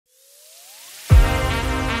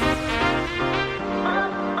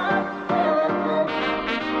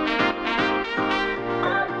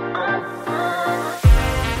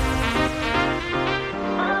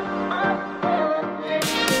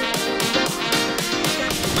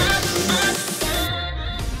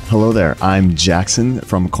Hello there, I'm Jackson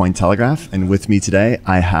from Cointelegraph, and with me today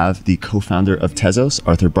I have the co-founder of Tezos,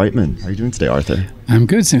 Arthur Breitman. How are you doing today, Arthur? I'm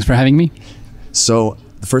good, thanks for having me. So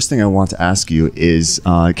the first thing I want to ask you is,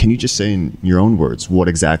 can you just say in your own words what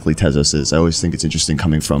exactly Tezos is? I always think it's interesting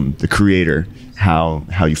coming from the creator, how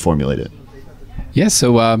you formulate it. Yes,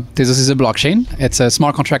 so Tezos is a blockchain. It's a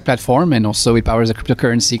smart contract platform, and also it powers a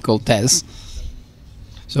cryptocurrency called Tez.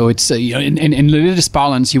 So it's in religious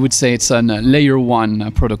parlance, you would say it's a layer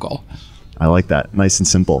one protocol. I like that, nice and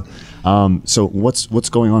simple. So what's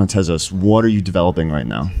going on in Tezos? What are you developing right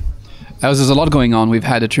now? There's a lot going on. We've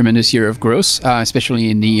had a tremendous year of growth,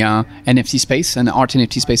 especially in the NFT space, and the art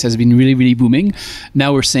NFT space has been really, really booming.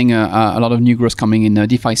 Now we're seeing a lot of new growth coming in the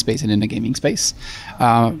DeFi space and in the gaming space.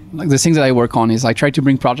 Like the things that I work on is I try to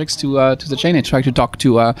bring projects to the chain. I try to talk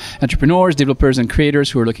to entrepreneurs, developers, and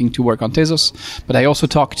creators who are looking to work on Tezos. But I also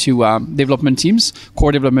talk to development teams,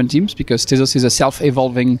 core development teams, because Tezos is a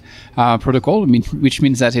self-evolving protocol, which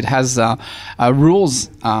means that it has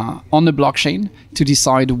rules on the blockchain to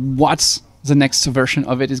decide what the next version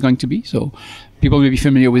of it is going to be. So people may be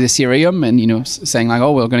familiar with Ethereum and saying like,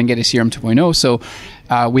 oh, we're going to get Ethereum 2.0. So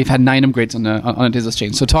we've had 9 upgrades on the Tezos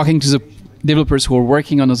chain. So talking to the developers who are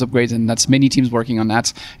working on those upgrades, and that's many teams working on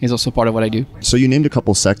that, is also part of what I do. So you named a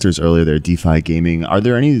couple sectors earlier there, DeFi, gaming. Are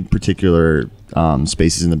there any particular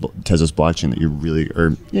spaces in the Tezos blockchain that you're really, or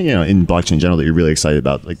in blockchain in general, that you're really excited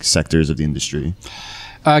about, like sectors of the industry?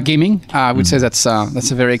 Gaming, I would say that's a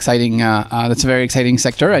very exciting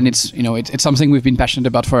sector, and it's something we've been passionate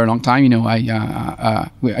about for a long time.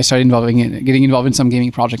 I started getting involved in some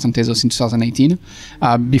gaming projects on Tezos in 2018,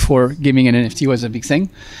 before gaming and NFT was a big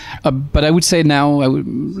thing. But I would say now,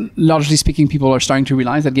 largely speaking, people are starting to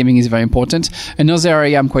realize that gaming is very important. Another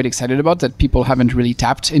area I'm quite excited about that people haven't really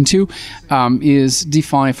tapped into is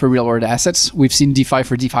DeFi for real-world assets. We've seen DeFi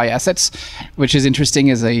for DeFi assets, which is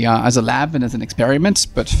interesting as a lab and as an experiment.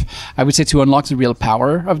 But I would say to unlock the real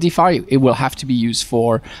power of DeFi, it will have to be used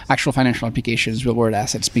for actual financial applications, real-world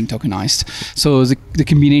assets being tokenized. So the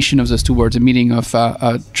combination of those two words, a meaning of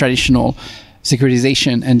traditional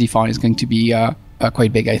securitization and DeFi, is going to be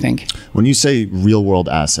quite big, I think. When you say real-world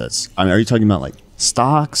assets, I mean, are you talking about like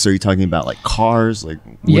stocks? Are you talking about like cars? Like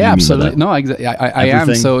yeah, absolutely. No, I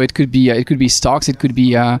am. So it could be stocks. It could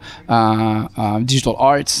be digital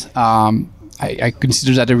art. I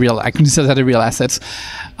consider that a real asset.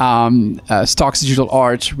 Stocks, digital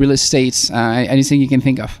art, real estate, anything you can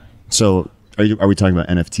think of. So are we talking about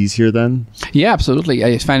NFTs here then? Yeah, absolutely.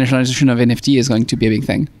 Financialization of NFT is going to be a big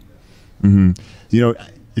thing. Mm-hmm.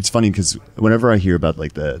 It's funny because whenever I hear about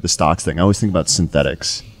like the stocks thing, I always think about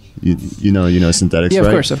synthetics. You know synthetics, yeah,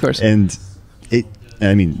 right? Of course. And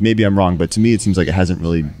I mean, maybe I'm wrong, but to me it seems like it hasn't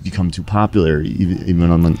really become too popular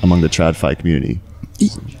even among the TradFi community.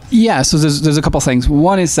 Yeah, so there's a couple things.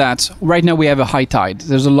 One is that right now we have a high tide.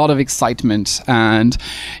 There's a lot of excitement, and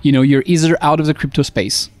you're either out of the crypto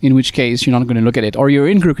space, in which case you're not going to look at it, or you're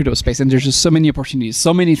in crypto space, and there's just so many opportunities,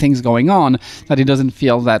 so many things going on that it doesn't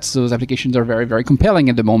feel that those applications are very, very compelling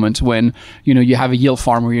at the moment. When you have a yield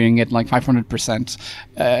farm where you're going to get like 500%.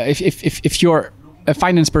 If you're a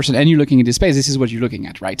finance person and you're looking at this space, this is what you're looking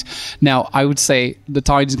at right now. I would say the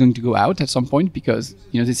tide is going to go out at some point because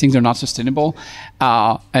these things are not sustainable,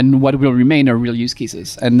 and what will remain are real use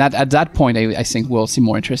cases, and that at that point I think we'll see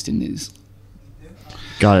more interest in these.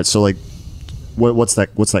 Got it. So like what's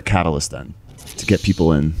that catalyst then to get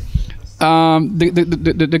people in?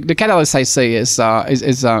 The catalyst, I say, is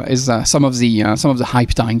some of the hype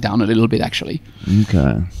dying down a little bit, actually.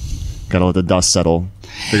 Okay, gotta let the dust settle,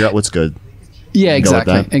 figure out what's good. Yeah,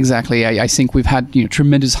 exactly. I think we've had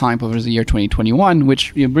tremendous hype over the year 2021,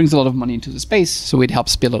 which brings a lot of money into the space, so it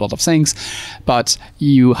helps build a lot of things. But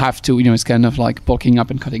you have to, it's kind of like bulking up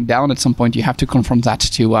and cutting down. At some point, you have to confront that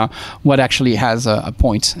to what actually has a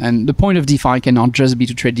point. And the point of DeFi cannot just be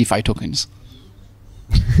to trade DeFi tokens.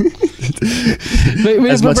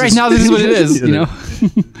 but right now, this is what it is, Yeah,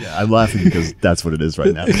 I'm laughing because that's what it is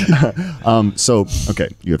right now. So, okay,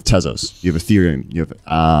 you have Tezos, you have Ethereum, you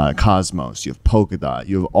have Cosmos, you have Polkadot,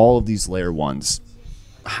 you have all of these layer ones.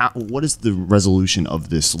 What does the resolution of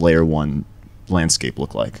this layer one landscape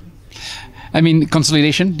look like? I mean,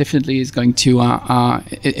 consolidation definitely is going to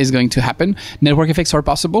happen. Network effects are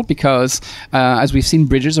possible because, as we've seen,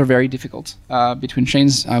 bridges are very difficult between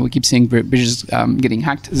chains. We keep seeing bridges getting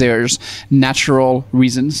hacked. There's natural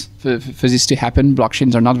reasons for this to happen.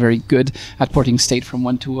 Blockchains are not very good at porting state from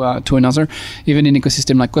one to another. Even in an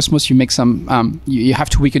ecosystem like Cosmos, you make some you have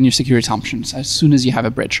to weaken your security assumptions as soon as you have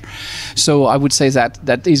a bridge. So I would say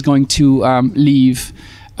that is going to leave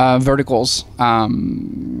verticals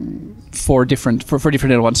for different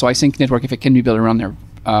ones. So I think network effect can be built around there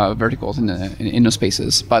verticals in those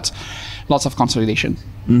spaces, but lots of consolidation.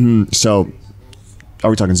 So are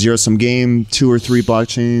we talking zero-sum game, 2 or 3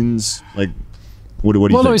 blockchains? Like, what do you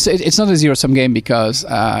think? No, it's not a zero-sum game because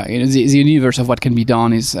the universe of what can be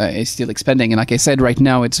done is still expanding. And like I said, right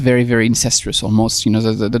now it's very, very incestuous almost.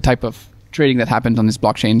 The type of trading that happens on these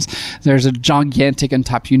blockchains, there's a gigantic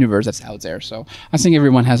untapped universe that's out there. So I think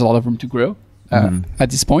everyone has a lot of room to grow at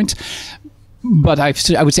this point. But I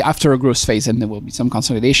would say after a growth phase, and there will be some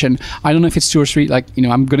consolidation. I don't know if it's 2 or 3. Like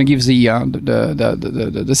I'm going to give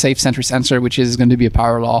the safe centrist answer, which is going to be a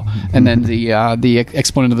power law, and then the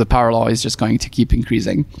exponent of the power law is just going to keep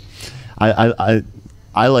increasing.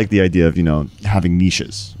 I like the idea of having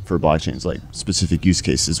niches for blockchains, like specific use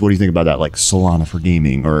cases. What do you think about that? Like Solana for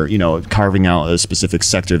gaming, or carving out a specific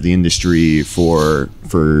sector of the industry for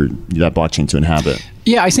that blockchain to inhabit.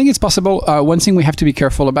 Yeah, I think it's possible. One thing we have to be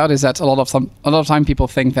careful about is that a lot of time people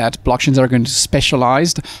think that blockchains are going to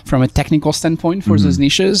specialize from a technical standpoint for those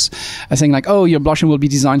niches. I think like, oh, your blockchain will be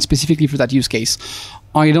designed specifically for that use case.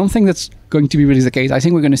 I don't think that's going to be really the case. I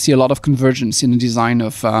think we're going to see a lot of convergence in the design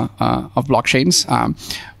of blockchains.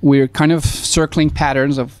 We're kind of circling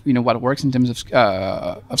patterns of what works in terms of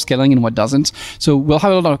scaling and what doesn't. So we'll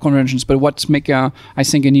have a lot of convergence. But what make I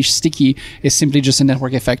think a niche sticky is simply just a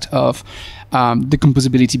network effect of the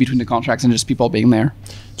composability between the contracts and just people being there.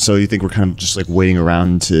 So you think we're kind of just like waiting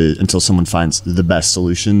around until someone finds the best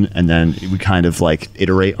solution, and then we kind of like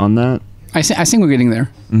iterate on that? I think we're getting there.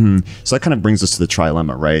 So that kind of brings us to the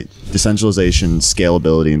trilemma, right? Decentralization,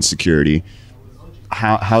 scalability, and security.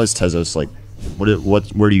 How is Tezos like?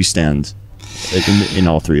 Where do you stand in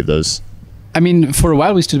all 3 of those? I mean, for a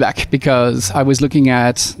while we stood back because I was looking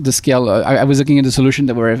at the scale. I was looking at the solution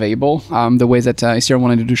that were available. The way that Ethereum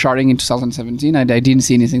wanted to do sharding in 2017, I didn't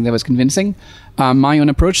see anything that was convincing. My own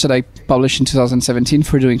approach that I published in 2017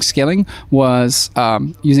 for doing scaling was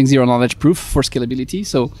using zero-knowledge proof for scalability.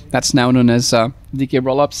 So that's now known as DK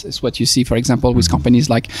rollups. It's what you see, for example, with companies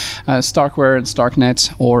like Starkware and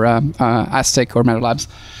Starknet, or Aztec or Matter Labs.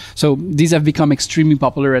 So these have become extremely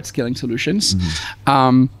popular at scaling solutions.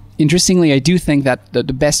 Interestingly, I do think that the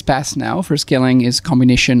best path now for scaling is a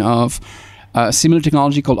combination of similar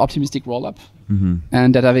technology called optimistic rollup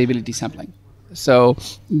and data availability sampling. So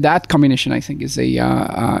that combination, I think, is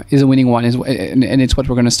a winning one, and it's what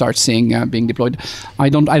we're going to start seeing being deployed. I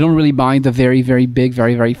don't really buy the very, very big,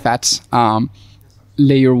 very, very fat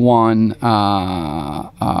layer 1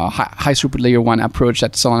 high throughput layer 1 approach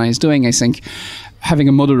that Solana is doing. I think having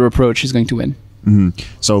a modular approach is going to win.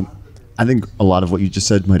 So I think a lot of what you just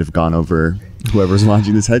said might have gone over whoever's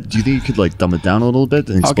launching this head. Do you think you could like dumb it down a little bit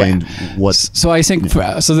and explain what? So I think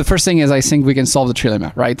so. The first thing is I think we can solve the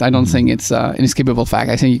trilemma, right? I don't think it's an inescapable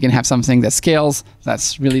fact. I think you can have something that scales,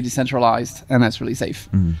 that's really decentralized, and that's really safe.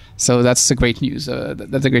 So that's the great news.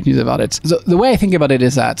 That's the great news about it. So the way I think about it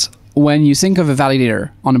is that when you think of a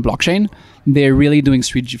validator on a blockchain, they're really doing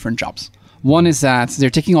 3 different jobs. One is that they're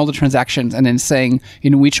taking all the transactions and then saying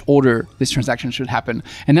in which order this transaction should happen.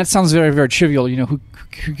 And that sounds very, very trivial. Who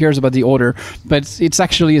cares about the order? But it's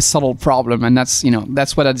actually a subtle problem. And that's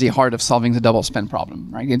what at the heart of solving the double spend problem,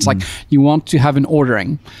 right? It's like you want to have an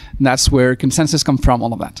ordering. And that's where consensus comes from,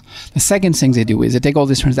 all of that. The second thing they do is they take all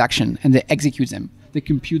these transactions and they execute them. They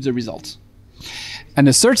compute the results. And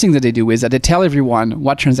the third thing that they do is that they tell everyone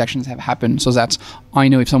what transactions have happened, so that I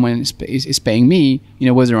know if someone is paying me,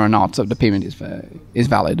 whether or not the payment is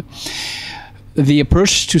valid. The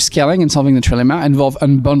approach to scaling and solving the trilemma involve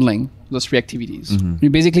unbundling those 3 activities. You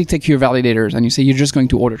basically take your validators and you say you're just going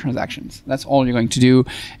to order transactions. That's all you're going to do,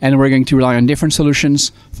 and we're going to rely on different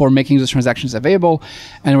solutions for making those transactions available,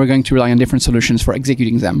 and we're going to rely on different solutions for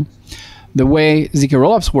executing them. The way ZK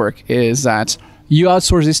rollups work is that you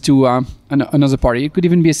outsource this to another party. It could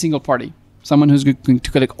even be a single party. Someone who's going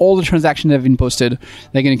to collect all the transactions that have been posted.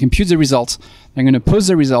 They're going to compute the results. They're going to post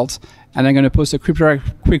the results. And they're going to post a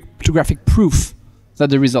cryptographic proof that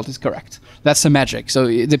the result is correct. That's the magic. So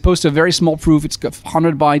they post a very small proof. It's got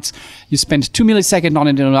 100 bytes. You spend 2 milliseconds on it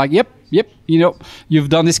and you're like, yep, you've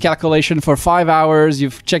done this calculation for 5 hours.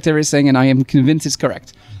 You've checked everything and I am convinced it's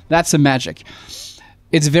correct. That's the magic.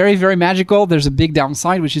 It's very, very magical. There's a big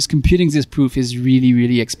downside, which is computing this proof is really,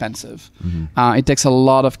 really expensive. It takes a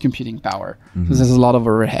lot of computing power. So there's a lot of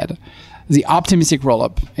overhead. The optimistic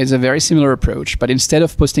rollup is a very similar approach, but instead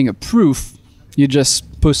of posting a proof, you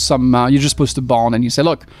just post a bond and you say,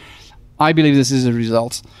 look, I believe this is a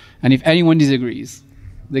result. And if anyone disagrees,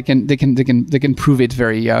 they can prove it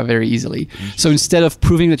very very easily. So instead of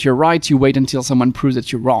proving that you're right, you wait until someone proves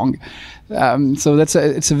that you're wrong. So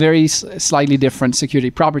it's a very slightly different security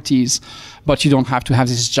properties, but you don't have to have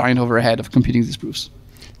this giant overhead of computing these proofs.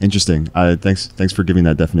 Interesting. Thanks for giving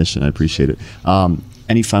that definition. I appreciate it.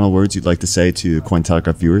 Any final words you'd like to say to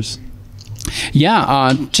Cointelegraph viewers?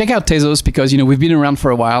 Yeah, check out Tezos because we've been around for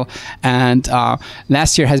a while, and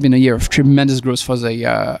last year has been a year of tremendous growth for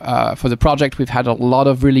the project. We've had a lot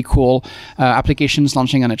of really cool applications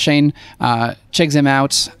launching on a chain. Check them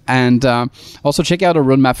out, and also check out our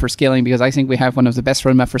roadmap for scaling because I think we have one of the best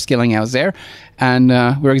roadmap for scaling out there, and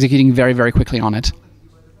we're executing very, very quickly on it.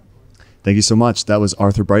 Thank you so much. That was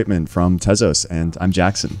Arthur Breitman from Tezos, and I'm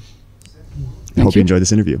Jackson. I hope you enjoyed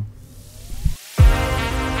this interview.